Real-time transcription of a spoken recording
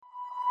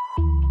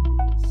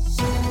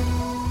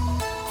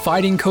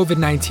fighting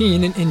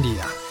COVID-19 in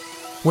India.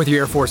 With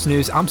your Air Force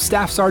News, I'm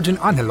Staff Sergeant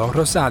Angelo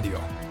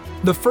Rosadio.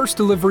 The first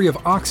delivery of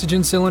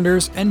oxygen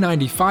cylinders,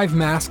 N95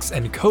 masks,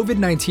 and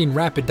COVID-19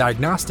 rapid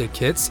diagnostic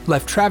kits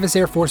left Travis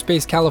Air Force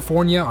Base,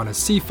 California on a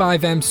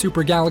C-5M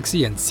Super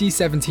Galaxy and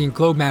C-17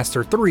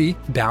 Globemaster III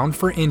bound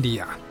for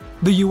India.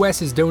 The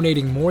U.S. is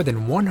donating more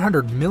than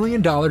 $100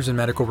 million in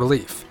medical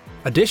relief.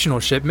 Additional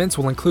shipments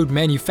will include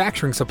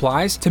manufacturing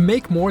supplies to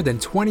make more than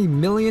 20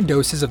 million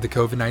doses of the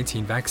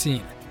COVID-19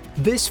 vaccine.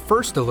 This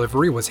first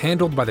delivery was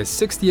handled by the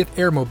 60th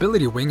Air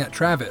Mobility Wing at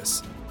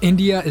Travis.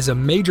 India is a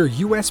major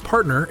U.S.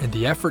 partner in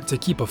the effort to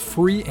keep a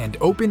free and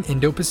open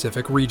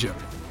Indo-Pacific region.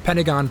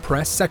 Pentagon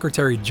Press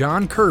Secretary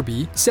John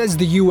Kirby says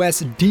the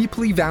U.S.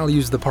 deeply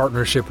values the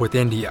partnership with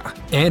India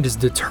and is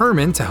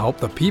determined to help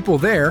the people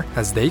there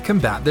as they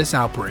combat this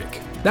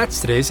outbreak. That's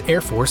today's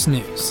Air Force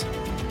News.